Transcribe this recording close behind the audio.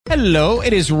Hello,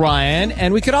 it is Ryan,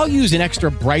 and we could all use an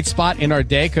extra bright spot in our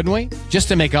day, couldn't we? Just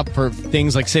to make up for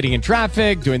things like sitting in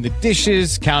traffic, doing the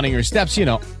dishes, counting your steps,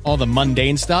 all the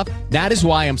mundane stuff. That is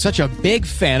why I'm such a big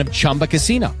fan of Chumba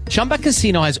Casino. Chumba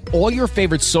Casino has all your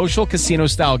favorite social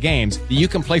casino-style games that you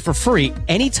can play for free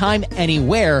anytime,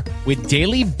 anywhere with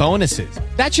daily bonuses.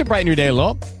 That should brighten your day a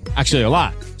little. Actually, a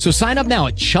lot. So sign up now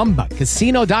at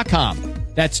ChumbaCasino.com.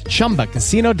 That's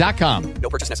ChumbaCasino.com. No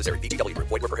purchase necessary. VGW Group.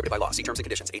 Void where prohibited by law. See terms and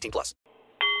conditions. 18+.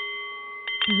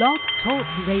 Blog Talk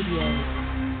Radio.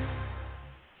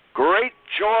 Great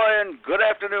joy and good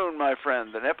afternoon, my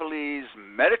friend. The Nepalese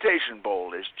meditation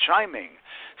bowl is chiming,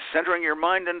 centering your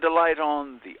mind and delight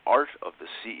on the art of the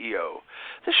CEO.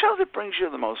 The show that brings you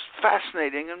the most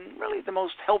fascinating and really the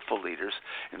most helpful leaders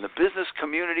in the business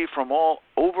community from all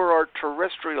over our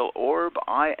terrestrial orb.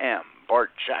 I am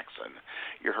Bart Jackson,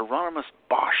 your Hieronymus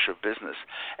Bosch of business.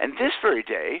 And this very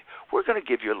day, we're going to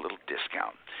give you a little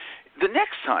discount. The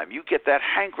next time you get that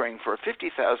hankering for a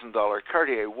 $50,000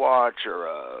 Cartier watch or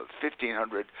a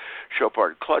 $1,500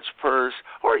 Chopard clutch purse,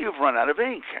 or you've run out of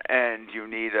ink and you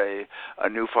need a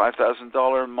new $5,000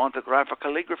 Montegrappa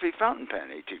calligraphy fountain pen,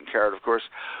 18 karat, of course,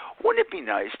 wouldn't it be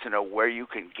nice to know where you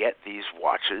can get these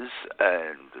watches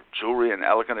and jewelry and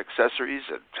elegant accessories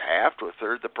at half to a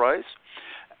third the price?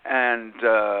 And,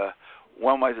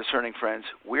 well, my discerning friends,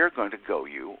 we're going to go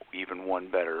you even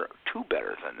one better, two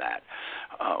better than that.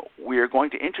 We are going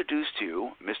to introduce to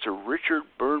you Mr. Richard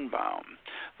Birnbaum,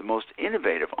 the most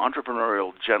innovative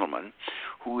entrepreneurial gentleman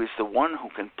who is the one who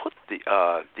can put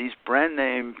these brand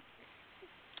name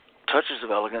touches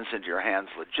of elegance into your hands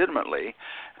legitimately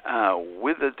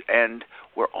with it. And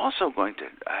we're also going to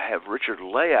have Richard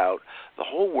lay out the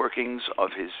whole workings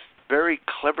of his very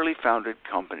cleverly founded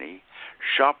company,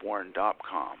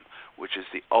 ShopWorn.com, which is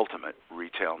the ultimate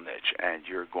retail niche, and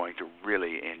you're going to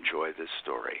really enjoy this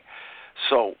story.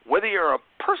 So whether you're a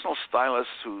personal stylist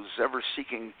who's ever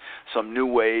seeking some new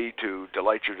way to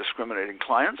delight your discriminating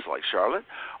clients like Charlotte,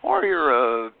 or you're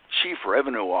a chief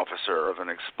revenue officer of an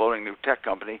exploding new tech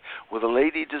company with a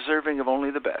lady deserving of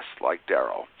only the best like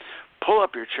Daryl, pull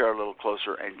up your chair a little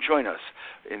closer and join us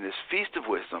in this feast of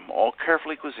wisdom, all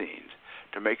carefully cuisined,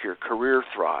 to make your career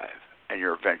thrive and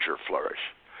your venture flourish.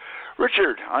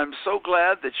 Richard, I'm so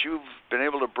glad that you've been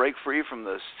able to break free from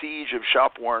the siege of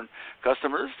ShopWorn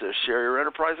customers to share your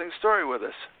enterprising story with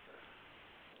us.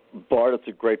 Bart, it's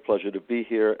a great pleasure to be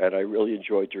here, and I really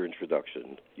enjoyed your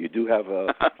introduction. You do have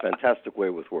a fantastic way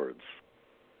with words.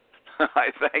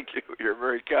 I thank you. You're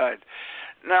very kind.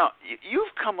 Now,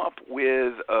 you've come up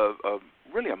with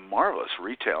really a marvelous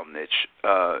retail niche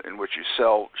in which you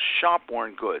sell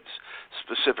shop-worn goods,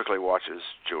 specifically watches,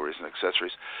 jewelry, and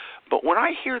accessories. But when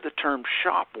I hear the term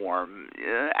shop-worn,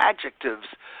 adjectives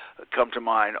come to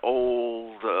mind: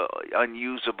 old,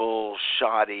 unusable,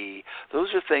 shoddy.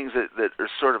 Those are things that are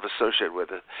sort of associated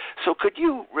with it. So could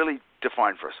you really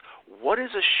define for us, what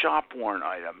is a shop-worn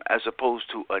item as opposed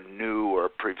to a new or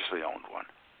previously owned one?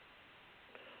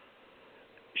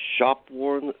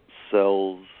 ShopWorn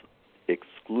sells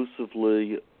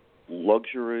exclusively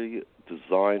luxury,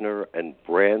 designer, and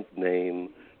brand name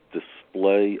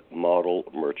display model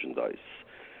merchandise.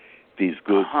 These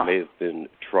goods may have been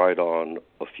tried on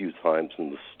a few times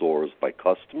in the stores by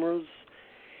customers.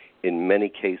 In many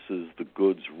cases, the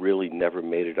goods really never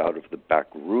made it out of the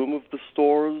back room of the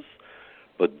stores,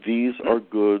 but these are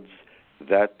goods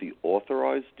that the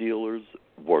authorized dealers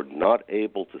were not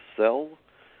able to sell,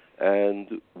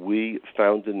 and we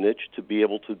found a niche to be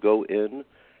able to go in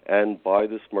and buy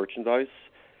this merchandise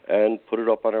and put it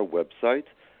up on our website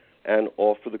and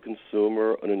offer the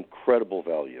consumer an incredible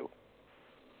value.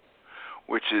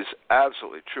 Which is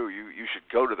absolutely true. You should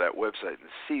go to that website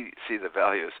and see the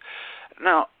values.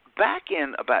 Now, back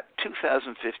in about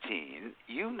 2015,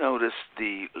 you noticed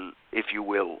the, if you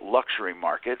will, luxury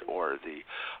market or the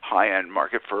high-end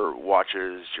market for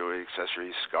watches, jewelry,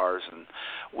 accessories, scarves, and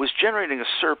was generating a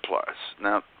surplus.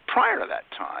 Now, prior to that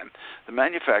time, the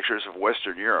manufacturers of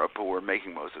Western Europe, who were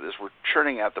making most of this, were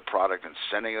churning out the product and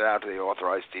sending it out to the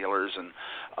authorized dealers, and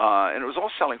it was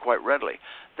all selling quite readily.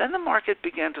 Then the market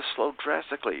began to slow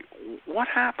drastically. What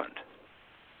happened?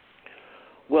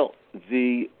 Well,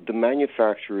 the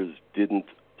manufacturers didn't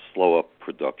slow up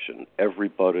production.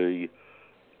 Everybody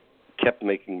kept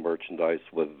making merchandise,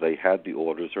 whether they had the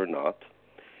orders or not.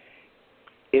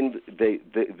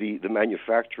 The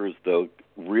manufacturers, though,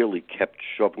 really kept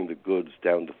shoving the goods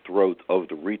down the throat of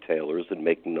the retailers and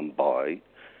making them buy,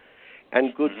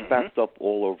 and goods backed up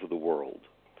all over the world.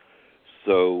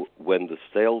 So when the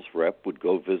sales rep would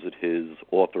go visit his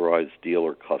authorized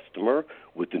dealer customer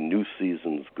with the new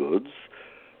season's goods,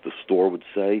 the store would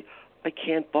say, I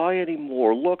can't buy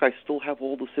anymore. Look, I still have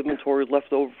all this inventory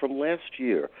left over from last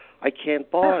year. I can't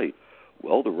buy.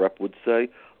 Well, the rep would say,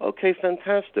 okay,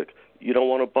 fantastic. You don't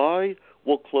want to buy?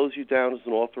 We'll close you down as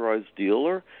an authorized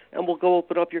dealer, and we'll go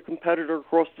open up your competitor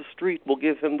across the street. We'll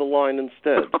give him the line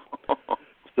instead.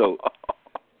 So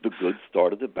the goods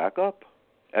started to back up,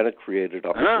 and it created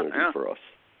opportunity for us.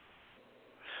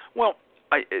 Well,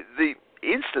 the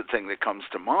instant thing that comes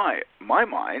to my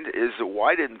mind is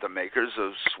why didn't the makers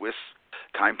of Swiss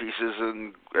timepieces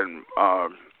and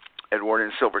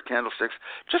Edwardian silver candlesticks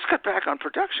just cut back on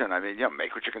production? I mean,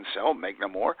 make what you can sell, make no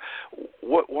more.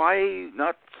 Why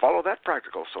not follow that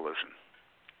practical solution?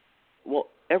 Well,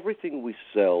 everything we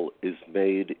sell is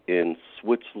made in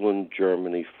Switzerland,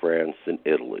 Germany, France, and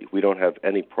Italy. We don't have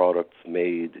any products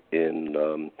made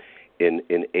in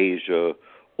Asia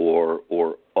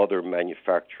or other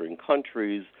manufacturing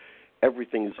countries.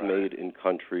 Everything is made in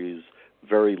countries,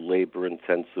 very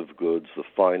labor-intensive goods, the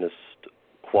finest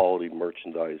quality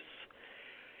merchandise.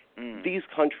 These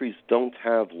countries don't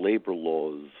have labor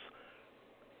laws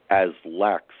as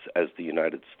lax as the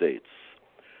United States.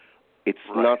 It's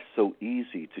not so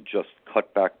easy to just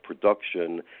cut back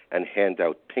production and hand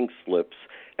out pink slips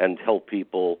and tell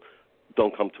people,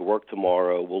 don't come to work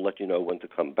tomorrow, we'll let you know when to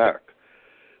come back.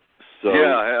 So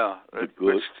the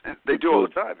goods, they do all the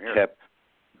time here. Kept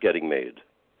getting made.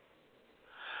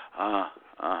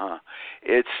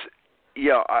 It's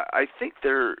I think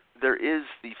there is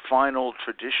the final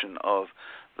tradition of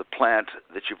the plant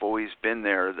that you've always been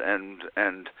there,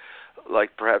 and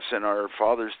like perhaps in our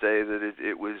Father's Day that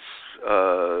it was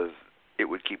it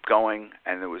would keep going,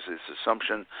 and there was this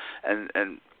assumption, and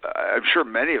I'm sure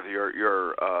many of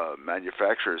your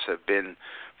manufacturers have been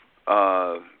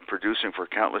producing for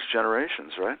countless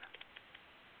generations, right?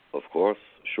 Of course,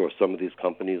 sure. Some of these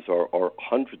companies are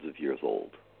hundreds of years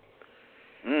old.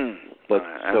 But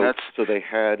so they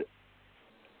had.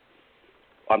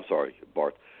 I'm sorry,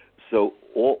 Bart. So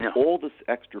all this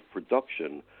extra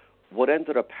production, what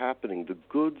ended up happening, the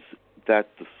goods that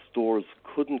the stores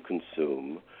couldn't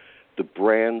consume, the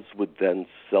brands would then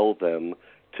sell them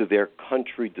to their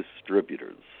country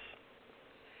distributors.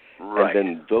 Right. And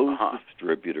then those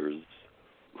distributors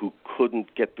who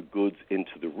couldn't get the goods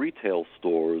into the retail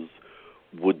stores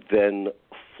would then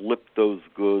flip those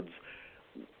goods.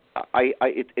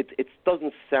 It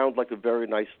doesn't sound like a very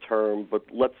nice term, but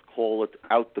let's call it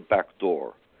out the back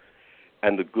door.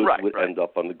 And the goods would end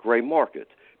up on the gray market,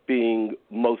 being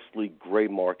mostly gray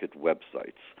market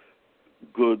websites.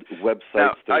 Good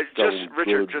websites that are selling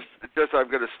Richard, goods. just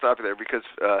I'm going to stop you there because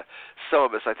some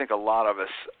of us, I think a lot of us,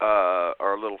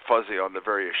 are a little fuzzy on the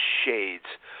various shades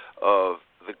of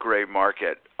the gray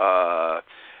market. Could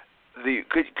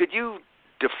you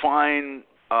define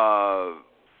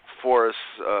for us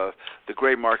the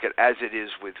gray market as it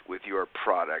is with your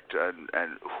product and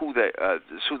who they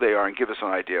are, and give us an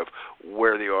idea of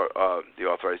where the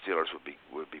authorized dealers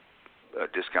would be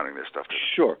discounting their stuff to?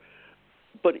 Sure.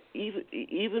 But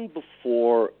even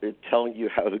before telling you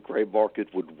how the gray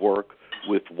market would work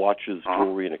with watches,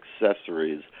 jewelry, and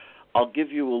accessories, I'll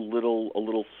give you a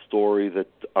little story that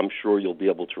I'm sure you'll be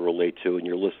able to relate to, and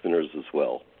your listeners as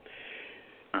well.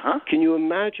 Can you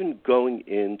imagine going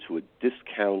into a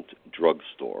discount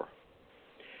drugstore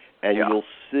and you'll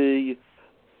see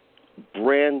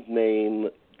brand name,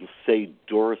 say,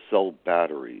 Duracell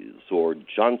batteries or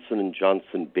Johnson &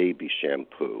 Johnson baby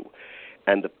shampoo,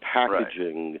 and the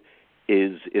packaging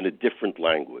is in a different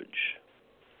language?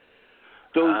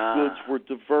 Those goods were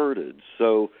diverted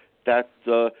so that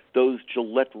those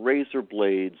Gillette razor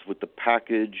blades with the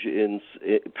packaging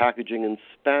in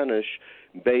Spanish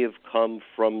may have come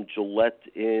from Gillette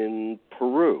in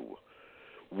Peru,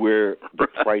 where the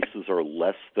prices are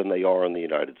less than they are in the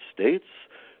United States.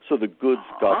 So the goods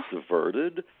got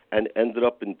diverted and ended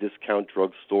up in discount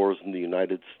drugstores in the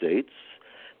United States.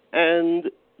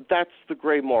 And that's the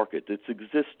gray market. It's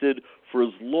existed for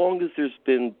as long as there's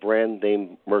been brand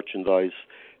name merchandise.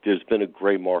 There's been a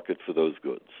gray market for those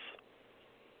goods.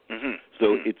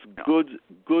 So it's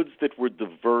goods that were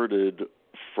diverted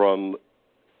from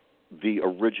the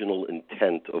original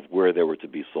intent of where they were to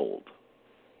be sold.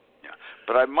 Yeah,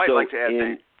 but I might like to add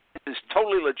that it's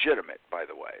totally legitimate, by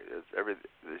the way.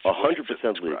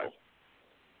 100% legal.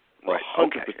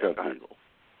 100% legal.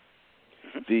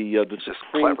 The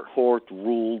Supreme Court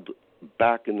ruled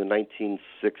back in the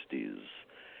 1960s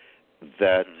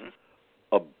that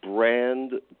a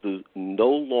brand no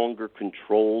longer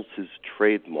controls his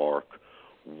trademark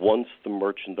once the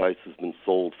merchandise has been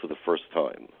sold for the first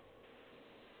time.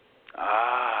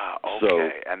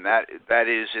 Okay. And that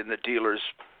is in the dealer's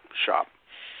shop.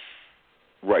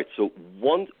 Right. So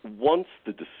once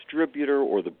the distributor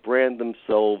or the brand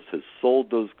themselves has sold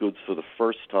those goods for the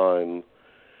first time,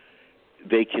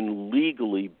 they can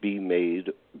legally be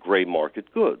made gray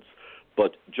market goods.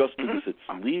 But just because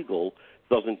it's legal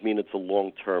doesn't mean it's a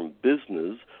long-term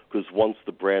business, because once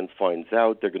the brand finds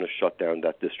out, they're going to shut down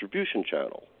that distribution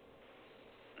channel.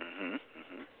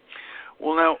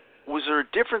 Well, now, was there a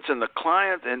difference in the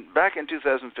client? And back in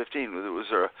 2015,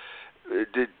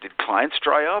 did clients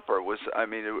dry up, or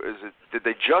did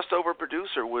they just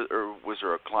overproduce, or was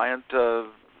there a client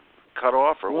cut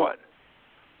off, or what?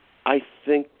 I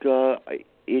think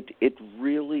it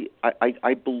really.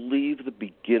 I believe the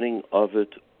beginning of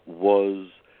it was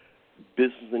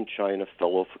business in China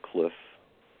fell off a cliff.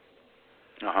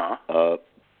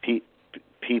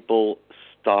 People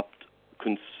stopped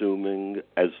consuming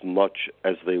as much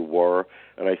as they were,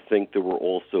 and I think there were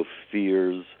also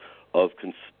fears of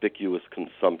conspicuous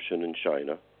consumption in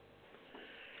China.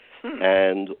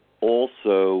 And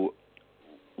also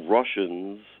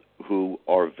Russians, who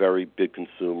are very big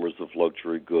consumers of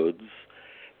luxury goods,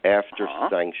 after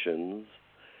sanctions,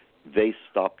 they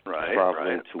stopped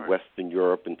traveling to Western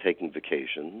Europe and taking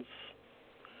vacations.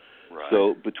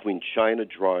 So between China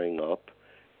drying up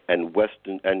and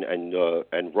Western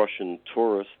and Russian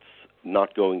tourists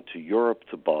not going to Europe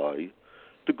to buy,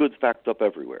 the goods backed up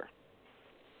everywhere.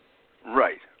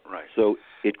 Right. So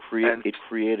it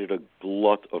created a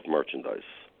glut of merchandise.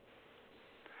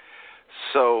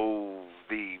 So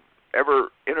the ever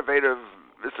innovative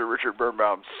Mr. Richard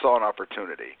Birnbaum saw an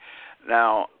opportunity.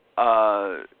 Now,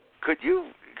 could you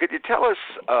tell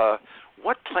us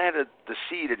what planted the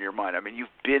seed in your mind? I mean, you've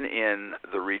been in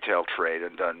the retail trade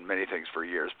and done many things for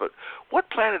years, but what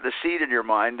planted the seed in your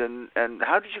mind, and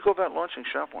how did you go about launching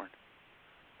ShopWorn?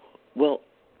 Well,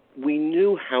 we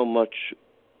knew how much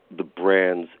the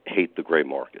brands hate the gray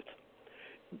market,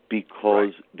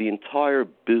 because the entire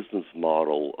business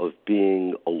model of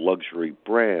being a luxury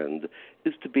brand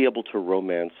is to be able to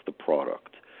romance the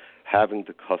product, having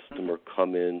the customer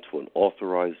come in to an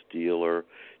authorized dealer,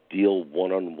 deal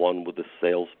one-on-one with a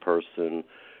salesperson,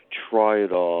 try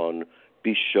it on,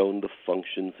 be shown the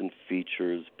functions and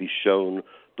features, be shown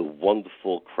the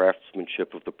wonderful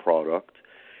craftsmanship of the product,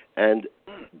 and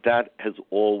that has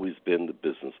always been the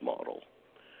business model.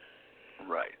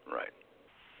 Right.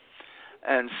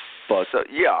 And so,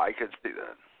 yeah, I could see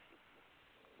that.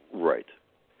 Right.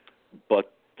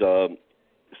 But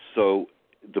so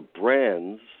the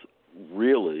brands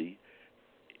really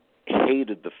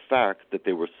hated the fact that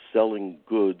they were selling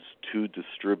goods to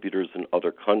distributors in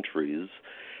other countries,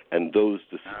 and those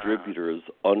distributors,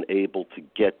 unable to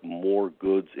get more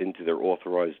goods into their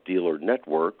authorized dealer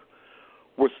network,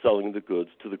 were selling the goods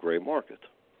to the gray market.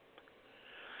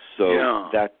 So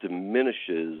that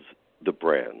diminishes the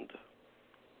brand.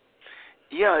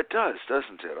 Yeah, it does,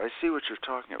 doesn't it? I see what you're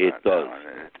talking about. It does.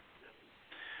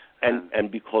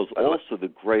 And because also the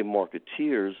gray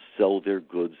marketeers sell their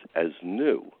goods as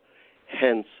new.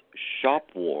 Hence,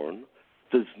 ShopWorn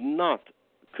does not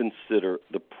consider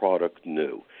the product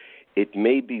new. It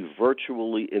may be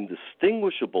virtually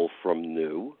indistinguishable from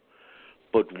new,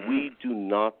 but we do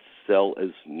not sell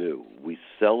as new. We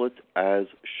sell it as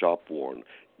ShopWorn,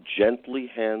 gently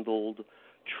handled,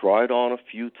 tried on a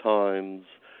few times,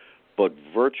 but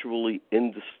virtually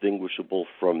indistinguishable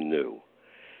from new.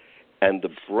 And the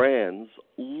brands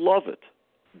love it.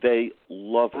 They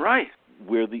love it. Right.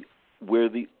 We're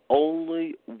the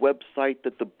only website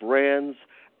that the brands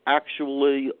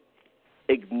actually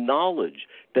acknowledge,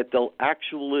 that they'll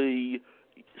actually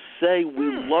say,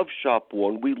 we love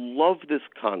ShopWorn, we love this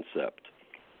concept.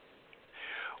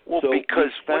 Well, so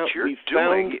because what you're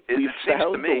doing, it seems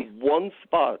to me... the one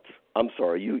spot. I'm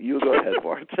sorry, you go ahead,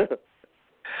 Bart.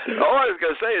 All I was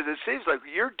going to say is it seems like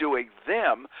you're doing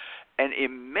them an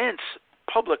immense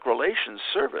public relations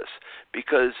service,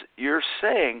 because you're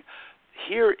saying,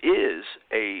 here is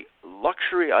a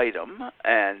luxury item,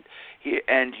 and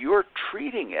you're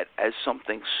treating it as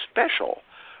something special,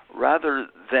 rather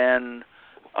than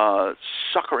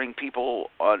suckering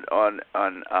people on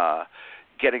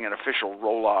getting an official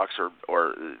Rolex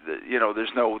or there's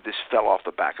no this fell off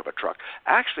the back of a truck.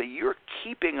 Actually, you're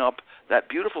keeping up that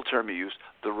beautiful term you used,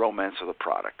 the romance of the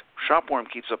product.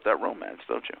 ShopWorn keeps up that romance,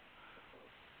 don't you?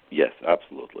 Yes,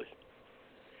 absolutely.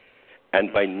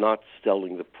 And by not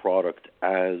selling the product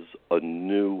as a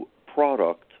new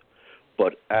product,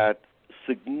 but at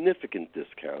significant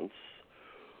discounts,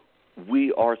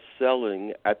 we are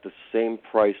selling at the same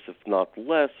price, if not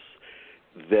less,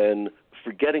 than,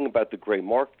 forgetting about the gray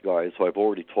market guys who I've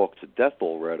already talked to death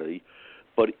already,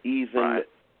 but even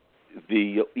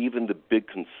even the big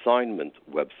consignment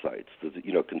websites.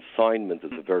 Consignment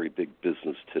is a very big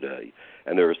business today,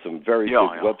 and there are some very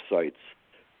big websites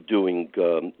doing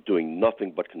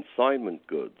nothing but consignment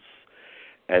goods,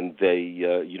 and they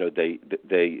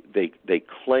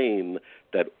claim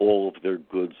that all of their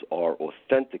goods are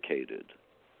authenticated,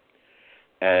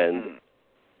 and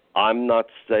I'm not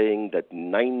saying that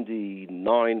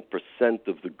 99%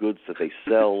 of the goods that they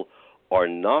sell are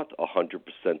not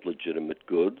 100% legitimate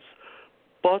goods,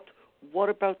 but what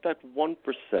about that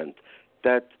 1%,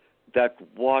 that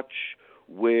watch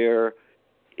where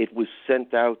it was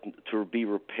sent out to be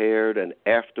repaired and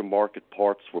aftermarket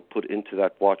parts were put into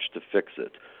that watch to fix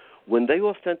it? When they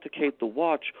authenticate the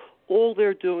watch, all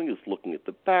they're doing is looking at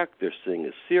the back. They're seeing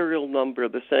a serial number.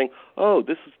 They're saying, oh,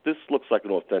 this looks like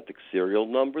an authentic serial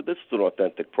number. This is an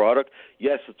authentic product.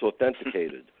 Yes, it's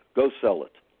authenticated. Go sell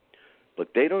it.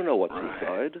 But they don't know what's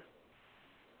inside.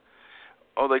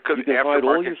 Oh, they could. You can hide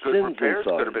all your good sins repairs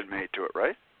inside. Could have been made to it,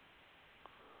 right?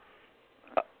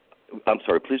 I'm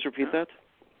sorry. Please repeat that.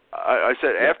 I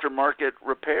said aftermarket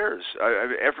repairs.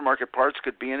 Aftermarket parts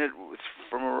could be in it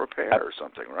from a repair or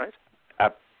something, right?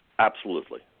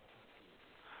 Absolutely.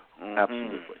 Mm-hmm.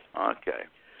 Absolutely. Okay.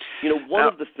 One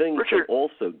of the things Richard, that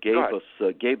also gave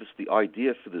us the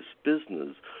idea for this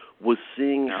business was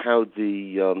seeing how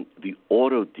the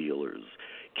auto dealers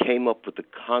came up with the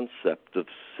concept of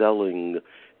selling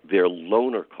their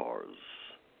loaner cars,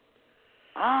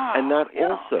 and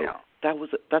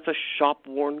that's a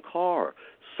ShopWorn car.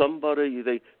 Somebody,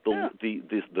 the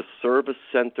service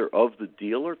center of the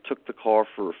dealer took the car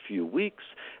for a few weeks,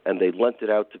 and they lent it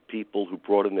out to people who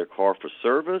brought in their car for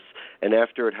service. And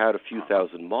after it had a few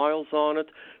thousand miles on it,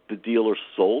 the dealer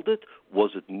sold it.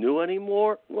 Was it new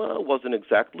anymore? Well, it wasn't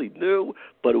exactly new,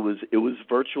 but it was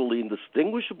virtually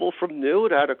indistinguishable from new.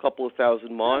 It had a couple of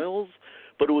thousand miles,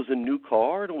 but it was a new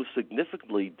car, and it was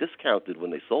significantly discounted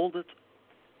when they sold it.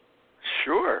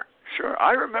 Sure.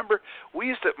 I remember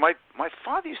my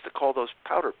father used to call those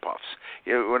powder puffs.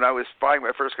 When I was buying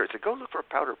my first car, he said, "Go look for a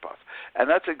powder puff," and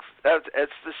that's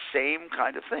the same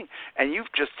kind of thing. And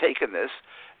you've just taken this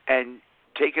and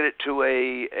taken it to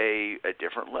a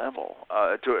different level.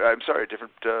 A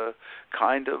different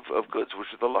kind of goods,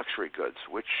 which are the luxury goods,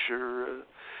 which are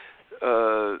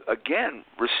again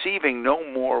receiving no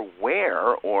more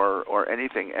wear or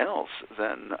anything else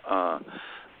than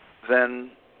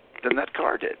that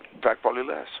car did. In fact, probably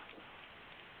less.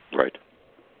 Right.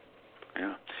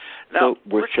 Yeah. Now, so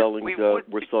we're Richard,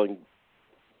 selling.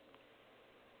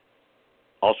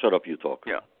 I'll shut up. You talk.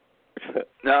 Yeah.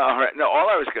 No, all right. No, all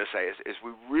I was going to say is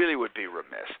we really would be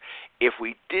remiss if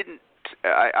we didn't.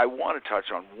 I want to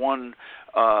touch on one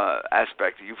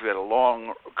aspect. You've had a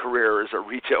long career as a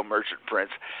retail merchant,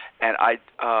 Prince, and I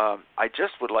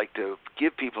just would like to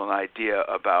give people an idea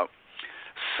about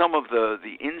some of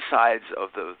the insides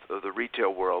of the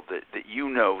retail world that you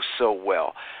know so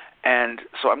well. And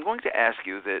so I'm going to ask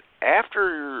you that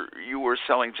after you were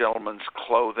selling gentlemen's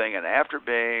clothing and after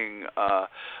being a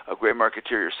gray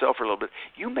marketeer yourself for a little bit,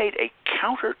 you made a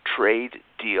counter-trade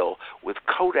deal with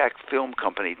Kodak Film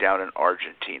Company down in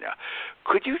Argentina.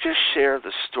 Could you just share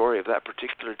the story of that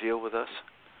particular deal with us?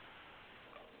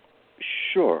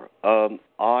 Sure.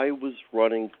 I was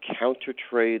running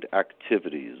counter-trade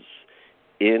activities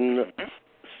in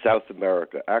South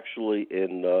America, actually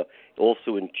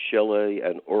also in Chile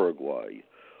and Uruguay,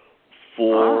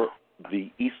 for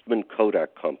the Eastman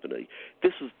Kodak Company.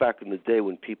 This was back in the day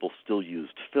when people still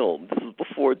used film. This was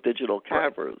before digital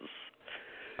cameras.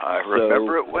 I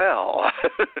remember it well.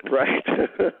 Right.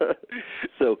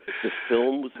 So the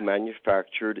film was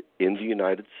manufactured in the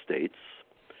United States.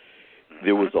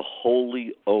 There was a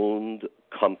wholly owned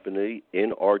company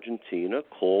in Argentina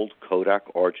called Kodak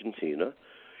Argentina,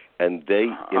 and they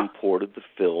imported the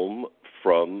film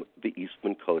from the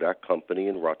Eastman Kodak Company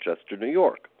in Rochester, New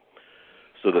York.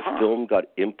 So the film got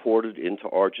imported into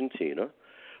Argentina,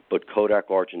 but Kodak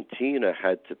Argentina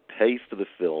had to pay for the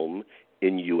film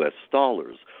in U.S.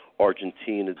 dollars.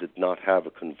 Argentina did not have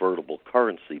a convertible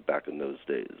currency back in those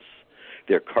days.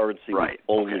 Their currency was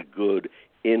only good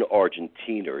in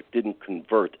Argentina. It didn't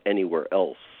convert anywhere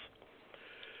else.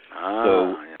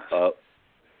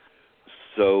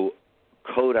 So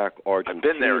Kodak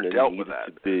Argentina needed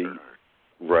to be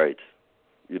right.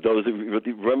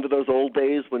 Remember those old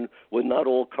days when not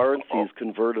all currencies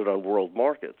converted on world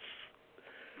markets?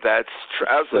 That's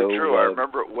absolutely true. I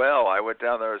remember it well. I went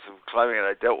down there some climbing, and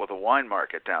I dealt with a wine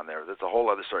market down there. That's a whole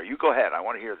other story. You go ahead. I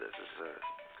want to hear this.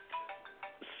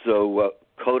 So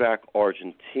Kodak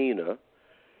Argentina,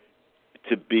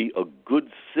 to be a good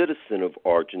citizen of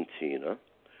Argentina,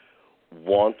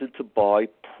 wanted to buy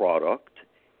product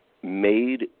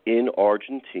made in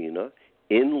Argentina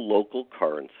in local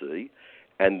currency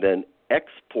and then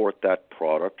export that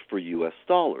product for U.S.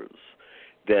 dollars.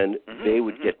 Then they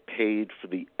would get paid for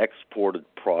the exported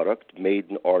product made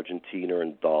in Argentina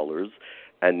in dollars,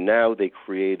 and now they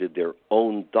created their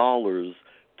own dollars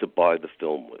to buy the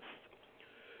film with.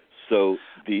 So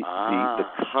the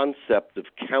concept of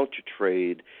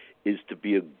countertrade is to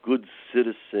be a good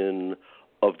citizen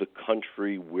of the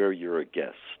country where you're a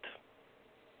guest.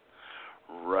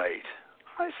 Right.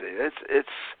 I see.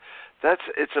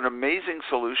 It's an amazing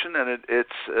solution, and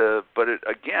but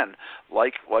again,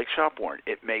 like ShopWorn,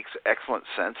 it makes excellent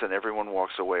sense, and everyone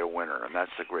walks away a winner, and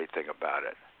that's the great thing about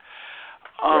it.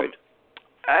 Right.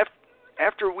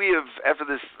 After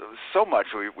this so much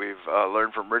we've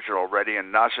learned from Richard already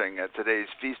and gnashing at today's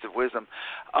Feast of Wisdom,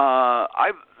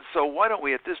 so why don't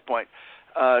we at this point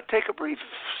take a brief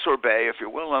sorbet, if you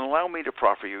will, and allow me to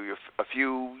proffer you a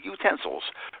few utensils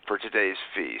for today's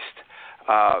feast.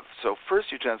 So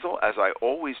first utensil, as I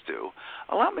always do,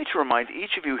 allow me to remind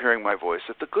each of you hearing my voice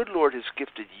that the good Lord has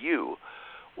gifted you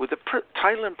with the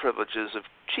title and privileges of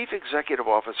Chief Executive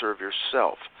Officer of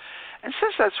yourself. And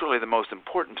since that's really the most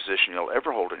important position you'll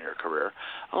ever hold in your career,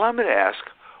 allow me to ask,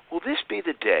 will this be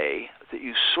the day that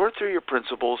you sort through your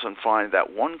principles and find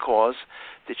that one cause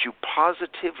that you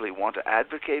positively want to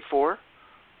advocate for?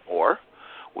 Or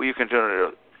will you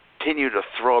continue to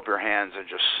throw up your hands and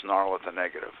just snarl at the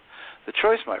negative? The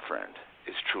choice, my friend,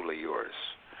 is truly yours.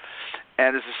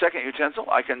 And as a second utensil,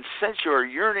 I can sense your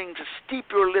yearning to steep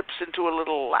your lips into a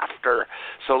little laughter.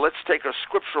 So let's take a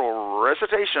scriptural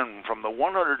recitation from the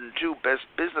 102 Best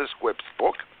Business Quips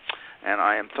book. And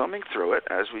I am thumbing through it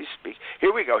as we speak.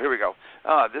 Here we go.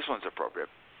 This one's appropriate.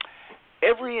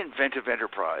 Every inventive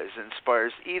enterprise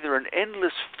inspires either an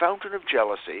endless fountain of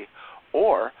jealousy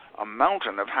or a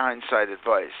mountain of hindsight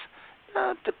advice,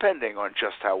 depending on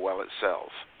just how well it sells.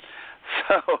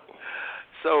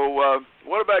 So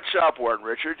what about ShopWorn,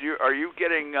 Richard? Are you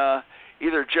getting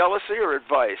either jealousy or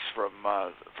advice from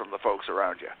the folks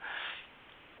around you?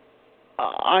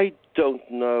 I don't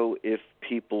know if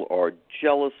people are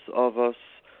jealous of us.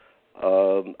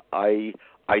 I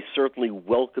certainly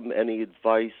welcome any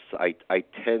advice. I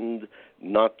tend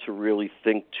not to really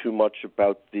think too much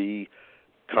about the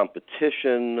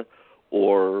competition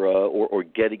or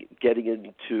getting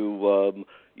into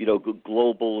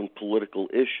global and political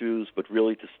issues, but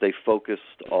really to stay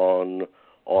focused on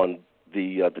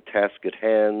the task at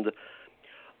hand.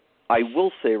 I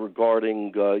will say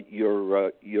regarding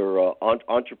your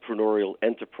entrepreneurial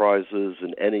enterprises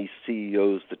and any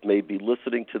CEOs that may be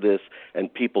listening to this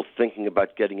and people thinking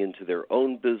about getting into their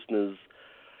own business,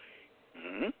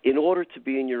 in order to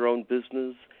be in your own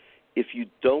business, if you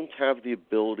don't have the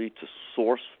ability to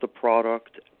source the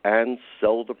product and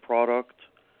sell the product,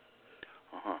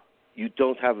 you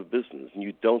don't have a business, and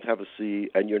you don't have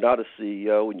and you're not a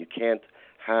CEO, and you can't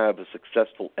have a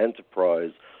successful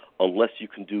enterprise unless you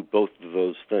can do both of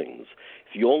those things.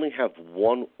 If you only have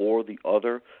one or the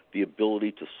other, the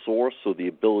ability to source or the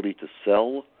ability to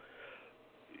sell,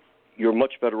 you're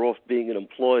much better off being an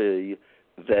employee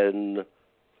than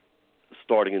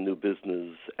starting a new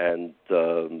business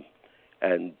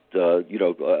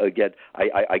again,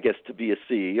 I guess to be a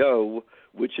CEO,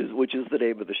 which is the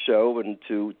name of the show, and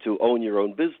to own your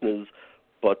own business,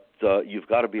 but you've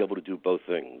got to be able to do both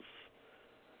things.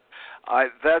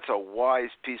 That's a wise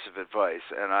piece of advice,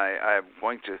 and I'm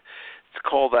going to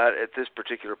call that at this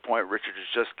particular point. Richard has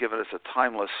just given us a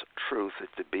timeless truth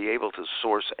to be able to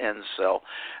source and sell.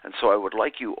 And so I would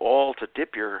like you all to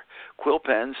dip your quill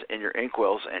pens in your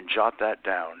inkwells and jot that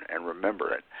down and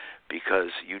remember it, because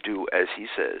you do, as he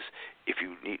says, if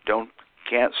you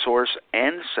can't source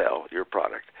and sell your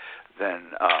product,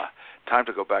 then time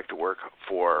to go back to work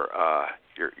for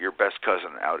your best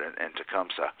cousin out in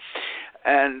Tecumseh.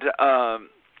 And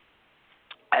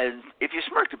if you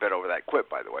smirked a bit over that quip,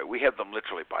 by the way, we have them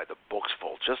literally by the books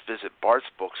full. Just visit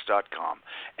bartsbooks.com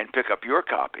and pick up your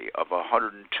copy of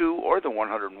 102 or the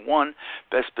 101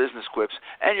 Best Business Quips,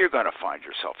 and you're going to find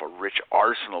yourself a rich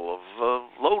arsenal of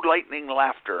low-lightning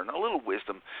laughter and a little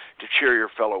wisdom to cheer your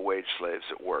fellow wage slaves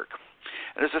at work.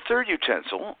 And as a third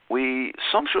utensil, we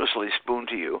sumptuously spoon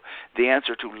to you the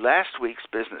answer to last week's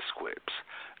business quips.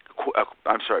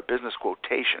 Business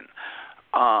quotation.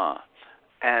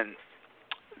 And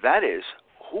that is,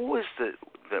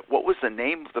 what was the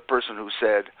name of the person who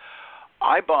said,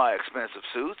 "I buy expensive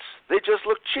suits, they just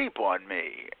look cheap on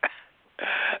me"?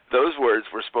 Those words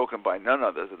were spoken by none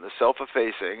other than the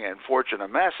self-effacing and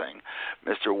fortune-amassing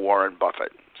Mr. Warren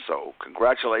Buffett. So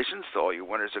congratulations to all you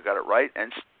winners who got it right,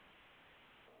 and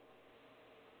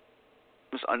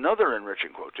another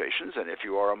enriching quotations, and if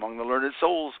you are among the learned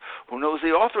souls who knows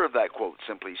the author of that quote,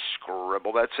 simply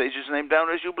scribble that sage's name down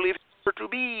as you believe it to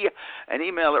be and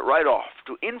email it right off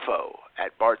to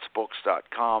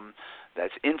info@bartsbooks.com.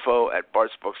 That's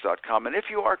info@bartsbooks.com. And if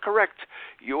you are correct,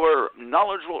 your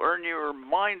knowledge will earn your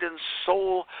mind and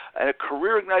soul a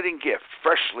career-igniting gift,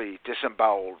 freshly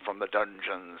disemboweled from the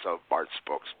dungeons of Bart's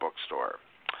Books Bookstore.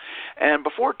 And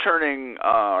before turning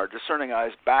our discerning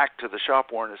eyes back to the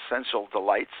ShopWorn Essential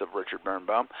Delights of Richard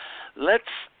Birnbaum,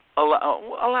 let's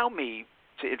allow me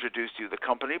to introduce to you the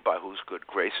company by whose good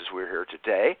graces we're here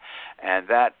today, and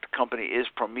that company is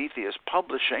Prometheus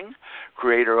Publishing,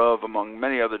 creator of, among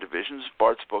many other divisions,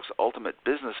 Bart's Books Ultimate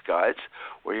Business Guides,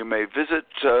 where you may visit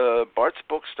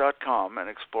bartsbooks.com and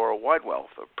explore a wide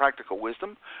wealth of practical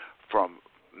wisdom from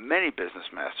many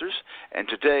business masters. And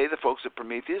today, the folks at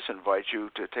Prometheus invite you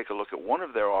to take a look at one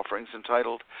of their offerings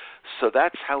entitled, So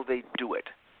That's How They Do It,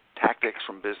 Tactics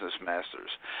from Business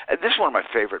Masters. And this is one of my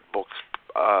favorite books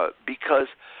because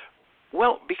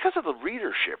of the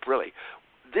readership, really.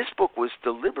 This book was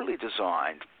deliberately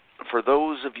designed for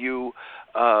those of you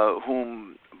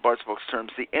whom Bart's Books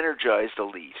terms the energized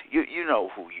elite. You know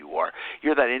who you are.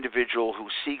 You're that individual who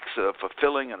seeks a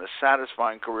fulfilling and a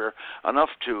satisfying career enough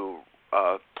to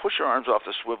push your arms off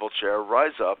the swivel chair,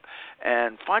 rise up,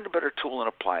 and find a better tool and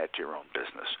apply it to your own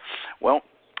business. Well,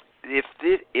 if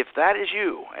that is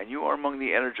you, and you are among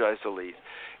the energized elite,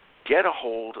 get a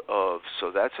hold of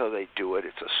So That's How They Do It.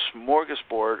 It's a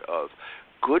smorgasbord of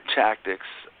good tactics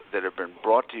that have been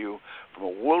brought to you from a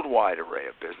worldwide array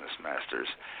of business masters.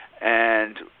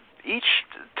 And each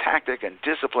tactic and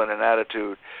discipline and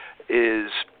attitude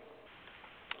is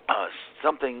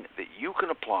something that you can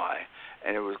apply,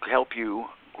 and it will help you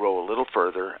grow a little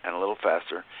further and a little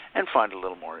faster and find a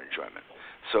little more enjoyment.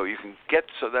 So you can get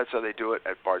So That's How They Do It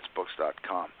at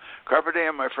bartsbooks.com. Carpe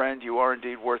diem, my friend, you are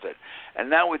indeed worth it. And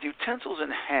now with utensils in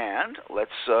hand,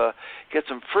 let's get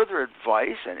some further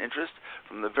advice and interest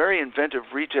from the very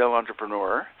inventive retail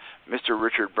entrepreneur, Mr.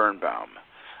 Richard Birnbaum.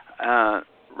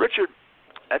 Richard,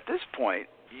 at this point,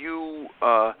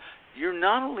 you're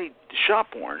not only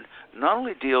ShopWorn not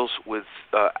only deals with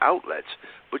outlets,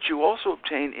 but you also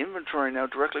obtain inventory now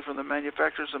directly from the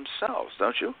manufacturers themselves,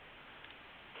 don't you?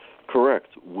 Correct.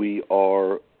 We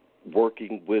are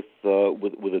working with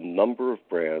a number of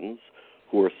brands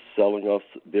who are selling us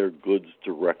their goods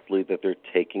directly that they're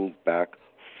taking back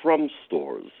from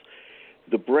stores.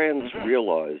 The brands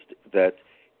realized that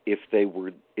if they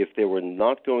were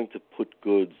not going to put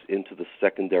goods into the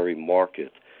secondary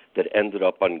market that ended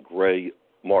up on gray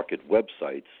market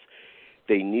websites,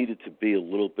 they needed to be a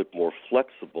little bit more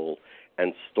flexible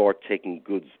and start taking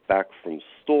goods back from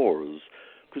stores.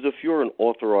 Because if you're an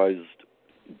authorized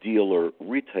dealer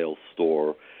retail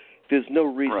store, there's no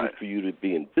reason for you to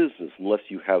be in business unless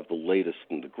you have the latest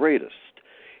and the greatest.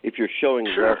 If you're showing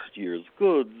last year's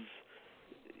goods,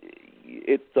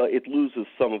 it loses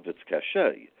some of its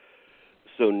cachet.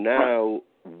 So now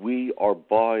we are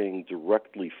buying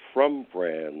directly from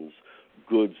brands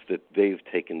goods that they've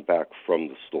taken back from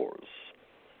the stores.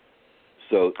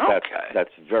 So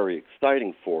that's very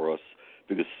exciting for us,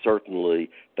 because certainly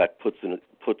that puts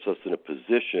us in a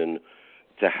position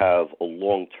to have a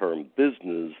long-term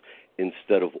business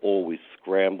instead of always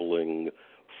scrambling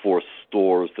for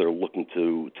stores that are looking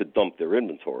to dump their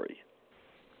inventory.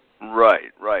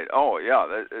 Right. Oh, yeah,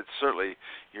 it's certainly,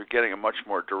 you're getting a much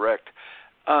more direct.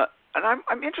 And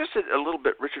I'm interested a little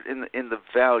bit, Richard, in the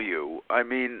value. I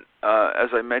mean, as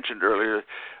I mentioned earlier,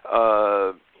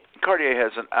 Cartier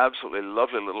has an absolutely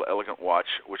lovely little elegant watch,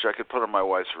 which I could put on my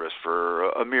wife's wrist for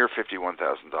a mere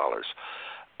 $51,000.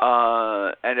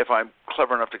 And if I'm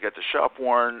clever enough to get to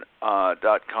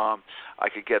ShopWorn.com, I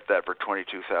could get that for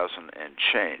 $22,000 and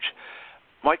change.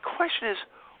 My question is,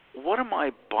 what am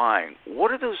I buying?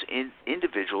 What are those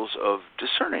individuals of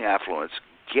discerning affluence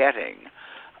getting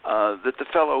that the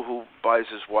fellow who buys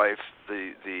his wife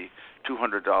the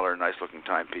 $200 nice-looking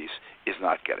timepiece is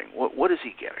not getting? What is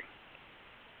he getting?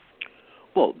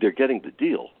 Well, they're getting the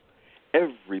deal.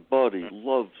 Everybody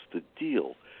loves the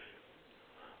deal.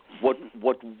 What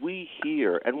we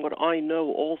hear, and what I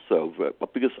know also,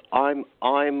 because I'm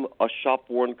a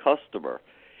ShopWorn customer,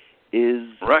 is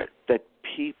that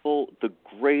people, the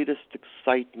greatest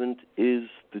excitement is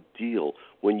the deal.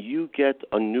 When you get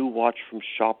a new watch from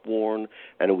ShopWorn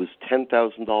and it was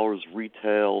 $10,000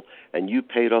 retail and you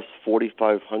paid us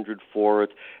 $4,500 for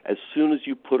it, as soon as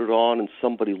you put it on and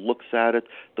somebody looks at it,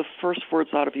 the first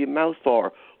words out of your mouth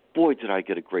are, "Boy, did I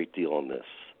get a great deal on this."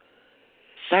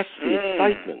 That's the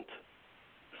excitement.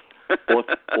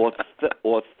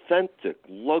 Authentic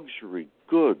luxury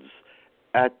goods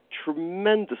at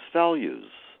tremendous values.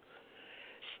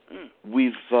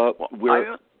 We have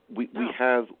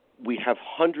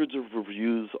hundreds of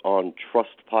reviews on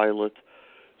Trustpilot,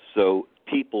 so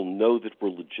people know that we're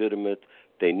legitimate.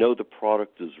 They know the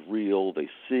product is real. They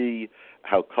see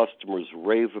how customers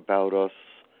rave about us,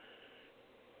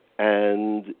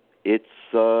 and it's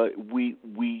we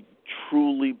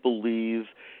truly believe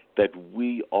that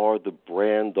we are the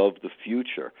brand of the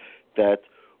future. That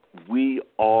we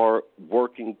are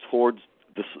working towards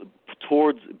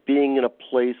being in a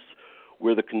place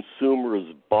where the consumer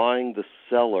is buying the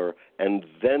seller and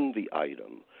then the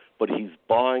item, but he's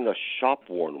buying a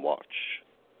ShopWorn watch.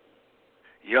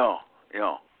 Yeah,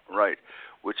 right.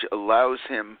 Which allows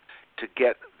him to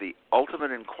get the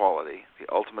ultimate in quality, the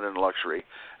ultimate in luxury,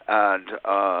 and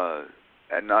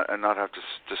not have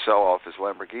to sell off his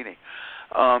Lamborghini.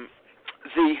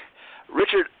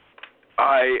 Richard,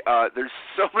 there's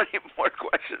so many more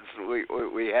questions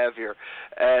we have here,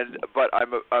 but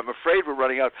I'm afraid we're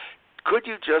running out. Could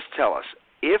you just tell us,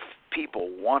 if people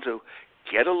want to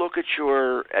get a look at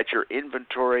your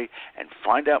inventory and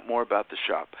find out more about the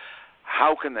shop,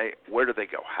 where do they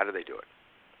go? How do they do it?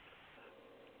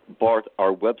 Bart,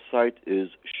 our website is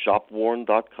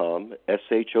shopworn.com,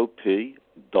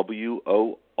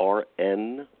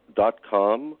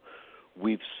 ShopWorn.com.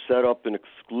 We've set up an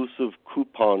exclusive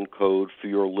coupon code for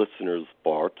your listeners,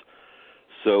 Bart.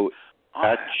 So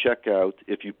at checkout,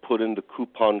 if you put in the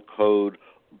coupon code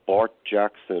Bart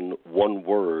Jackson, one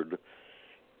word,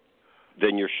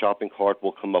 then your shopping cart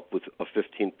will come up with a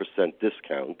 15%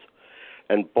 discount.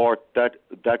 And Bart,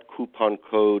 that coupon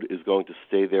code is going to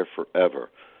stay there forever.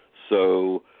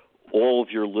 So all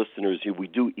of your listeners, we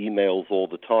do emails all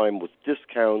the time with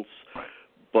discounts,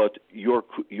 but your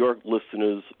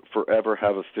listeners forever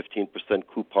have a 15%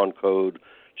 coupon code.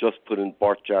 Just put in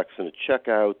Bart Jackson at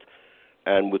checkout.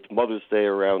 And with Mother's Day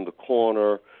around the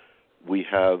corner, we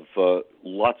have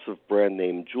lots of brand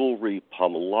name jewelry,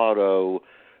 Pomellato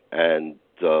and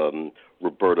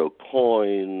Roberto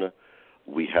Coin.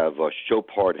 We have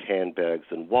Chopard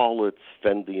handbags and wallets,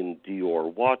 Fendi and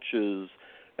Dior watches,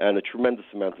 and a tremendous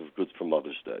amount of goods for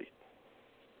Mother's Day.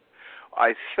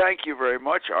 I thank you very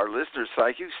much. Our listeners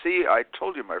thank you. See, I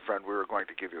told you, my friend, we were going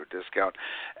to give you a discount,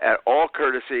 at all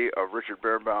courtesy of Richard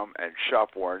Birnbaum and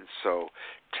ShopWorn. So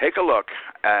take a look,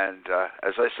 and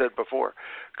as I said before,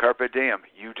 carpe diem,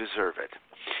 you deserve it.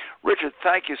 Richard,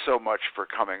 thank you so much for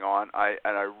coming on. I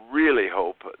really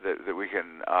hope that we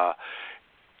can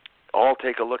all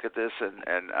take a look at this,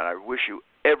 and I wish you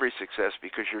every success,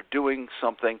 because you're doing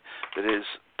something that is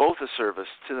both a service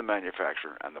to the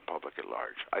manufacturer and the public at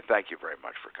large. I thank you very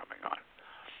much for coming on.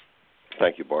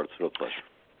 Thank you, Bart. It's a real pleasure.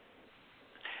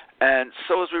 And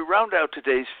so as we round out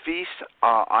today's feast,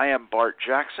 I am Bart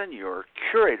Jackson, your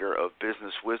curator of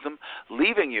business wisdom,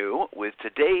 leaving you with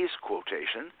today's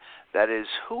quotation. That is,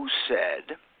 who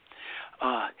said,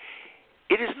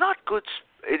 it is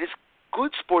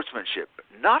good sportsmanship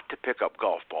not to pick up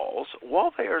golf balls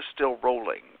while they are still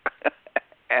rolling.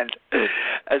 And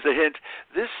as a hint,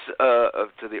 this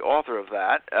to the author of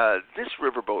that, this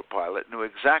riverboat pilot knew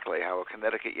exactly how a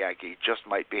Connecticut Yankee just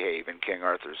might behave in King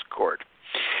Arthur's court.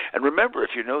 And remember,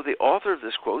 if you know the author of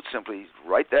this quote, simply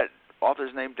write that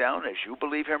author's name down as you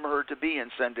believe him or her to be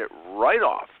and send it right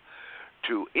off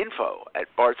to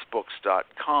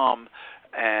info@bartsbooks.com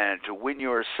and to win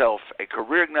yourself a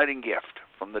career-igniting gift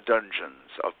from the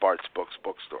dungeons of Bart's Books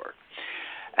bookstore.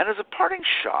 And as a parting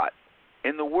shot,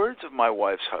 in the words of my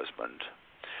wife's husband,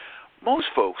 most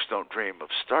folks don't dream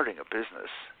of starting a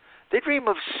business. They dream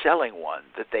of selling one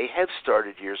that they have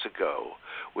started years ago,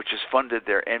 which has funded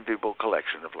their enviable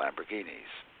collection of Lamborghinis.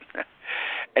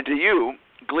 And to you,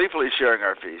 gleefully sharing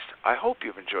our feast, I hope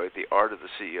you've enjoyed The Art of the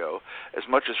CEO as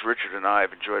much as Richard and I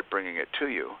have enjoyed bringing it to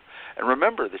you. And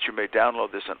remember that you may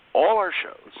download this on all our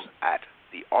shows at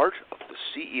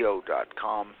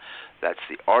theartoftheceo.com. That's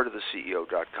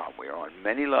theartoftheceo.com. We are on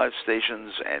many live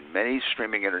stations and many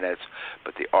streaming internets,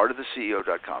 but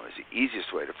theartoftheceo.com is the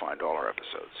easiest way to find all our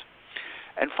episodes.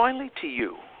 And finally, to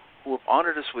you, who have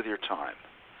honored us with your time,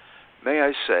 may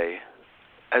I say,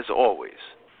 as always,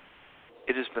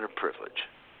 it has been a privilege,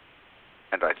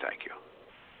 and I thank you.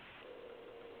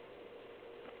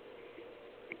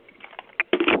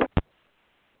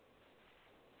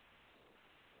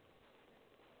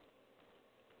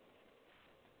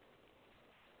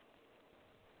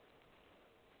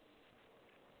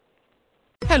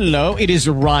 Hello, it is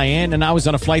Ryan, and I was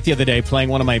on a flight the other day playing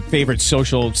one of my favorite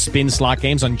social spin slot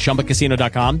games on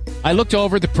ChumbaCasino.com. I looked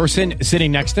over at the person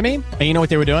sitting next to me, and you know what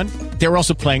they were doing? They were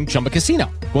also playing Chumba Casino.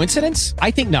 Coincidence?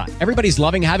 I think not. Everybody's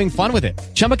loving having fun with it.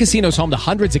 Chumba Casino is home to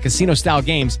hundreds of casino-style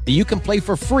games that you can play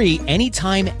for free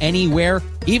anytime, anywhere,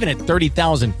 even at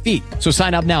 30,000 feet. So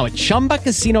sign up now at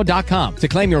ChumbaCasino.com to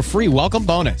claim your free welcome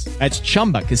bonus. That's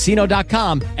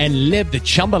ChumbaCasino.com and live the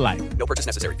Chumba life. No purchase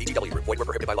necessary. VGW Group. Void where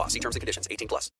prohibited by law. See terms and conditions. 18 plus.